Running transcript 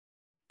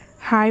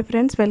Hi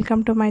friends,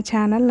 welcome to my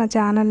channel. నా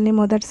ఛానల్ని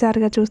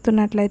మొదటిసారిగా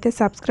చూస్తున్నట్లయితే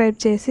సబ్స్క్రైబ్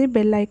చేసి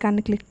బెల్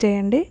ఐకాన్ని క్లిక్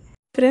చేయండి.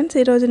 ఫ్రెండ్స్,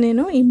 ఈరోజు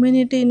నేను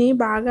ఇమ్యూనిటీని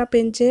బాగా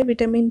పెంచే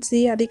విటమిన్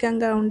సి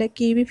అధికంగా ఉండే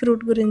కివీ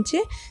ఫ్రూట్ గురించి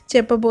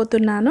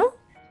చెప్పబోతున్నాను.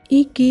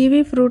 ఈ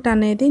కివీ ఫ్రూట్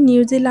అనేది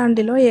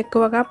న్యూజిలాండ్లో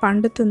ఎక్కువగా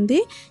పండుతుంది.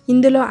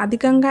 ఇందులో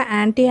అధికంగా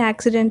యాంటీ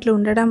ఆక్సిడెంట్లు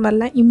ఉండడం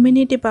వల్ల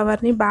ఇమ్యూనిటీ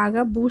పవర్ని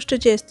బాగా బూస్ట్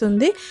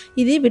చేస్తుంది.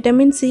 ఇది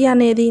విటమిన్ సి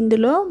అనేది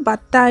ఇందులో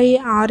బత్తాయి,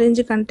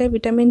 ఆరెంజ్ కంటే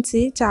విటమిన్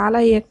సి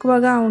చాలా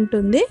ఎక్కువగా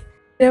ఉంటుంది.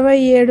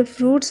 27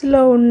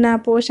 ఫ్రూట్స్లో ఉన్న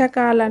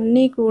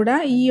పోషకాలన్నీ కూడా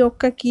ఈ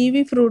ఒక్క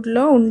కివీ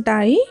ఫ్రూట్లో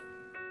ఉంటాయి.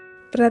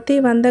 ప్రతి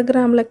 100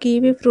 గ్రాముల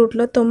కివీ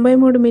ఫ్రూట్లో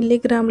 93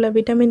 మిల్లీగ్రాముల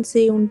విటమిన్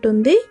సి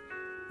ఉంటుంది.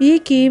 ఈ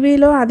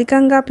కివీలో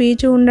అధికంగా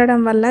పీచు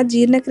ఉండడం వల్ల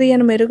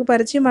జీర్ణక్రియను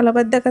మెరుగుపరిచి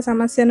మలబద్ధక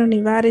సమస్యను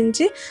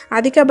నివారించి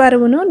అధిక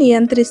బరువును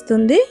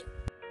నియంత్రిస్తుంది.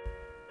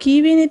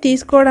 కివీని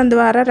తీసుకోవడం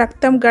ద్వారా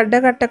రక్తం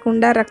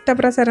గడ్డకట్టకుండా రక్త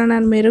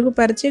ప్రసరణను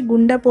మెరుగుపరిచి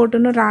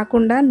గుండెపోటును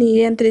రాకుండా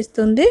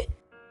నియంత్రిస్తుంది.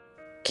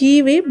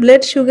 కివీ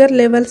బ్లడ్ షుగర్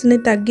లెవెల్స్ని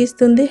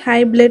తగ్గిస్తుంది. హై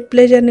బ్లడ్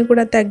ప్రెషర్ని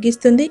కూడా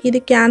తగ్గిస్తుంది. ఇది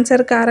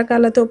క్యాన్సర్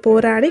కారకాలతో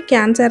పోరాడి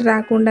క్యాన్సర్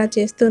రాకుండా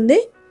చేస్తుంది.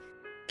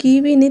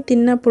 కివీని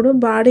తిన్నప్పుడు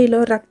బాడీలో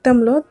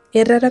రక్తంలో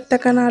ఎర్ర రక్త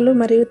కణాలు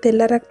మరియు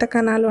తెల్ల రక్త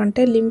కణాలు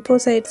అంటే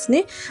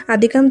లింఫోసైట్స్ని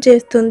అధికం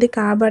చేస్తుంది.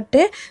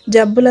 కాబట్టే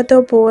జబ్బులతో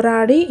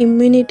పోరాడి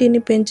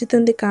ఇమ్యూనిటీని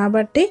పెంచుతుంది.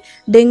 కాబట్టి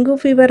డెంగ్యూ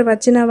ఫీవర్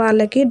వచ్చిన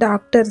వాళ్ళకి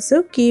డాక్టర్స్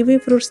కివీ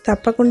ఫ్రూట్స్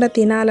తప్పకుండా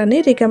తినాలని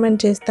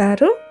రికమెండ్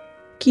చేస్తారు.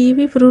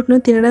 కివీ ఫ్రూట్ను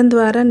తినడం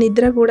ద్వారా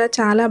నిద్ర కూడా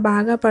చాలా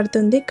బాగా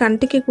పడుతుంది.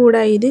 కంటికి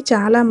కూడా ఇది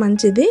చాలా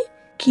మంచిది.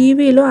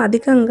 కివీలో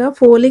అధికంగా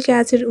ఫోలిక్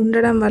యాసిడ్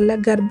ఉండడం వల్ల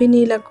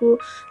గర్భిణీలకు,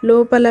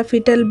 లోపల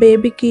ఫిటల్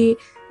బేబీకి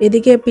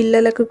ఎదిగే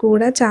పిల్లలకు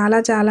కూడా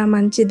చాలా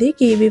మంచిది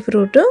కివీ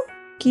ఫ్రూట్.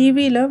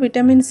 కివీలో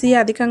విటమిన్ సి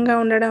అధికంగా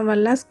ఉండడం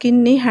వల్ల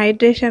స్కిన్ని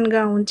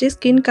హైడ్రేషన్గా ఉంచి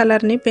స్కిన్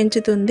కలర్ని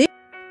పెంచుతుంది.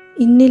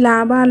 ఇన్ని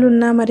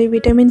లాభాలున్న మరి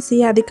విటమిన్ సి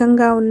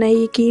అధికంగా ఉన్న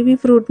ఈ కివీ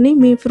ఫ్రూట్ని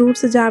మీ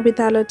ఫ్రూట్స్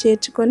జాబితాలో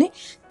చేర్చుకొని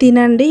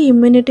తినండి.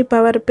 ఇమ్యూనిటీ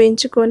పవర్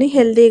పెంచుకొని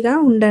హెల్తీగా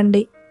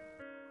ఉండండి.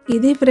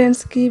 ఇది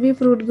ఫ్రెండ్స్, కివీ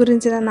ఫ్రూట్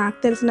గురించి నాకు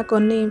తెలిసిన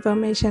కొన్ని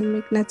ఇన్ఫర్మేషన్.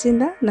 మీకు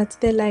నచ్చిందా?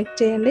 నచ్చితే లైక్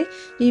చేయండి.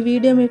 ఈ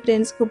వీడియో మీ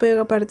ఫ్రెండ్స్కి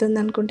ఉపయోగపడుతుంది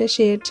అనుకుంటే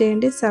షేర్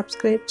చేయండి,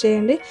 సబ్స్క్రైబ్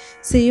చేయండి.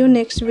 See you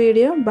next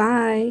video.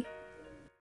 Bye.